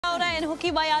and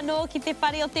hoki mai anō ki te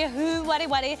whare o te hu ware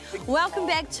ware. Welcome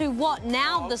back to What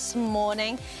Now this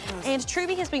morning. And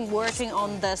Trubie has been working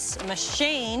on this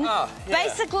machine.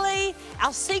 Basically,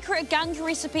 our secret gungey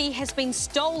recipe has been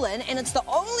stolen and it's the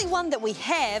only one that we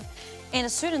have. And a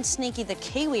certain Sneaky the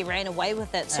Kiwi ran away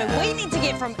with it. So we need to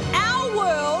get from our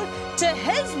world to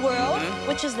his world,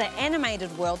 which is the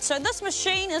animated world. So this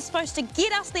machine is supposed to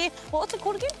get us there. What's it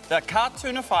called again? The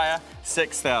Cartoonifier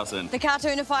 6000. The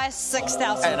Cartoonifier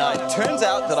 6000. And it turns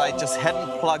out that I just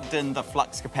hadn't plugged in the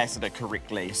flux capacitor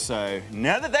correctly. So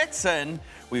now that that's in,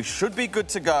 we should be good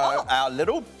to go. Our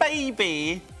little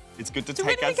baby is good to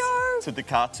take us to the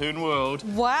cartoon world.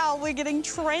 Wow, we're getting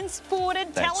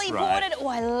transported, teleported. Right. Oh,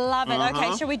 I love it.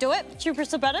 Okay, should we do it? Should we press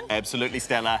the button? Absolutely,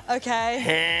 Stella. Okay.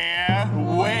 Here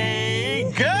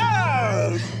we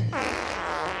go!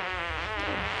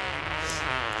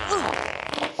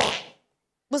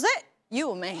 Was that you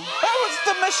or me? Oh, it's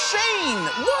the machine!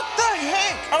 What the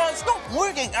heck? Oh, it's not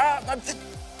working.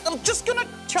 I'm just gonna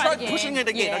try pushing it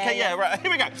again. Yeah, okay, yeah, right. Here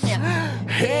we go. Yeah.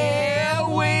 Here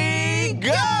we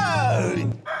go!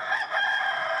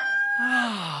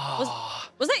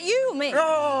 Was that you or me?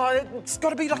 Oh, it's got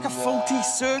to be like a faulty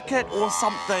circuit or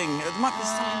something. It might be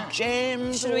some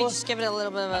jams. Should we just give it a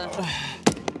little bit of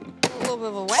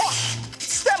a whack? Oh,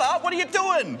 Stella, what are you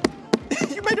doing?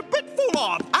 You made a bit fall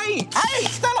off. Hey,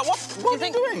 Stella, what are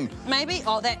you doing? Maybe.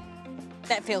 Oh, that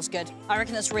feels good. I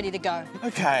reckon it's ready to go.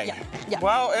 Okay. Yeah.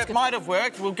 Well, it might have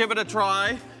worked. We'll give it a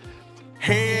try.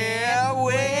 Here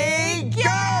we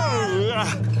go!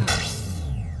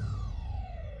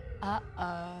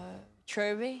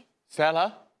 Trubie?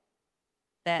 Stella?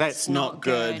 That's not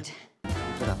good.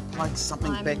 Gotta plug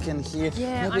something back in here.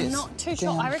 Yeah, I'm not too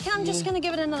sure. I reckon I'm just going to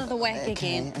give it another whack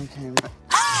again. Okay.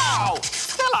 Ow!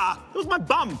 Stella! It was my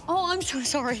bum. Oh, I'm so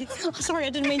sorry. Sorry, I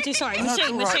didn't mean to. Sorry.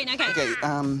 Machine, okay. Okay,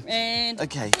 and...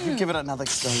 Okay, you give it another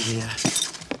go there.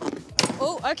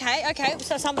 Oh, okay.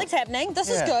 So something's happening. This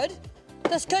is good.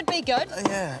 This could be good.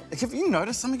 Yeah. Have you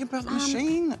noticed something about the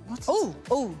machine? Oh,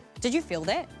 did you feel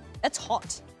that? It's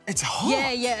hot. It's hot?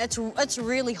 Yeah, it's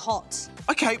really hot.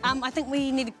 Okay. I think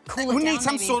we need to cool it down. We need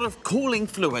some sort of cooling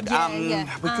fluid.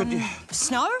 We could...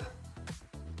 Snow?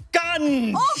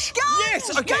 Gunge! Oh, gunge!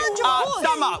 Yes, okay.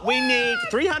 Summer, we need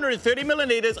 330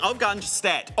 millilitres of gunge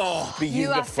stat. Oh, beautiful.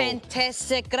 You are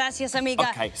fantastic. Gracias, amiga.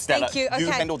 Okay, Stella, thank you. Okay.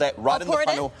 You handle that right in the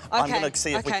funnel. I'm going to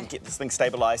see if we can get this thing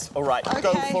stabilised. All right,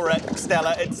 go for it,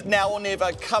 Stella. It's now or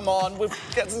never. Come on.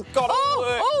 It's got to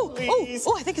work, please.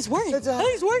 I think it's working. I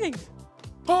think it's working.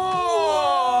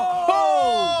 Oh,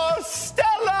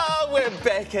 Stella, we're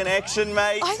back in action,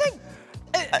 mate. I think...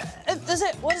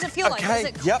 what does it feel like?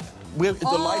 Okay, yep. The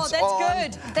lights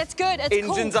on. That's good. It's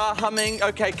Engines are humming.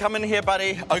 Okay, come in here,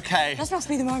 buddy. Okay. This must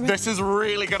be the moment. This is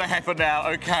really going to happen now.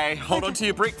 Okay, hold on to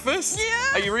your breakfast.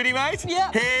 Yeah. Are you ready, mate?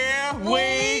 Yeah. Here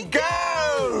we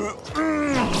go!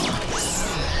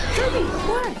 Trubie,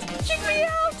 what? Check me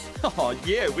out. Oh,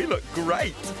 yeah, we look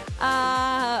great.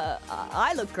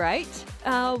 I look great.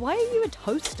 Why are you a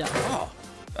toaster? Oh,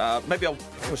 maybe I'll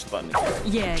push the button.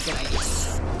 Yeah, great.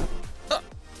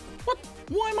 What?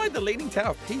 Why am I the Leaning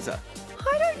Tower of Pisa?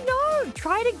 I don't know.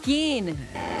 Try it again.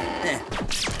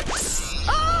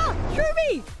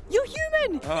 Trubie! You're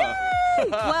human! Yay!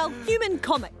 Well, human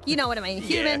comic. You know what I mean.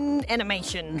 Human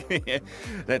animation. Yeah,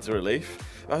 that's a relief.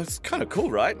 It's kind of cool,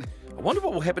 right? I wonder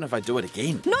what will happen if I do it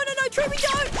again. No, Trubie,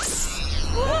 don't!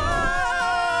 Whoa!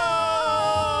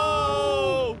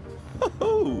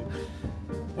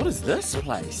 What is this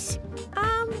place?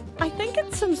 I think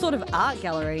it's some sort of art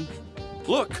gallery.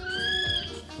 Look.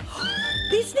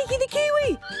 There's Sneaky the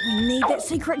Kiwi! We need that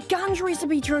secret gungey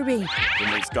recipe, Trubie.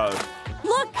 Then let's go.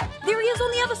 Look! There he is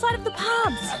on the other side of the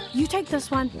pubs. You take this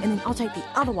one, and then I'll take the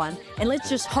other one, and let's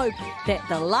just hope that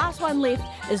the last one left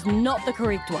is not the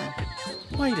correct one.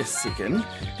 Wait a second.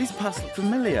 These paths look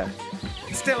familiar.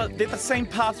 Stella, they're the same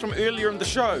paths from earlier in the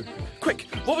show. Quick,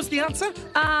 what was the answer?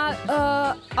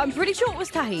 I'm pretty sure it was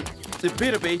Tahi. It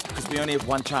better be, because we only have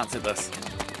one chance at this.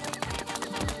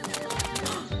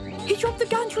 He dropped the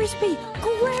gungey recipe.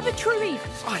 Grab it, Trubie.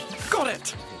 I got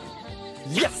it.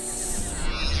 Yes.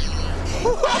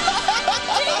 We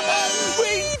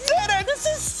did it. This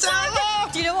is so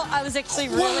good. Do you know what? I was actually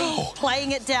really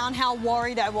playing it down how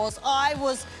worried I was. I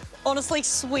was honestly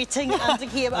sweating under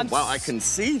here. Wow, I can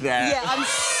see that. Yeah, I'm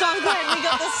so glad we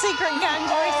got the secret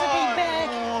gungey recipe back.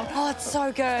 Oh, it's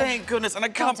so good. Thank goodness, and I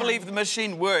can't believe the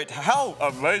machine worked. How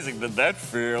amazing did that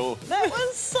feel? That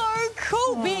was so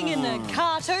cool being in a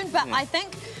cartoon, but I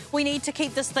think We need to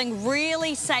keep this thing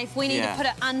really safe. We need to put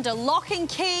it under lock and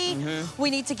key. We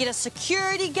need to get a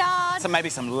security guard. So maybe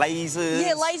some lasers.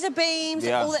 Yeah, laser beams,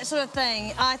 all that sort of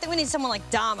thing. I think we need someone like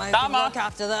Dharma who can look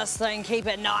after this thing, keep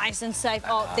it nice and safe.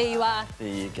 Oh, there you are. There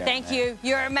you go. Thank you.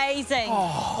 You're amazing.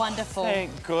 Oh, wonderful.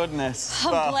 Thank goodness.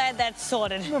 I'm glad that's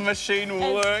sorted. The machine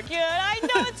worked. Good. I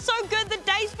know, it's so good. The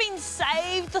day's been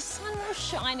saved. The sun will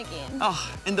shine again.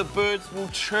 Oh, and the birds will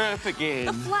chirp again.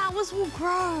 The flowers will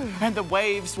grow. And the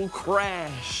waves will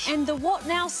crash. And the what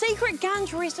now? Secret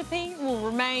Gunge recipe will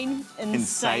remain in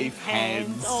safe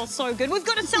hands. Oh, so good. We've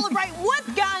got to celebrate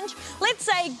with Gunge. Let's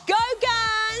say go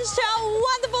Gunge!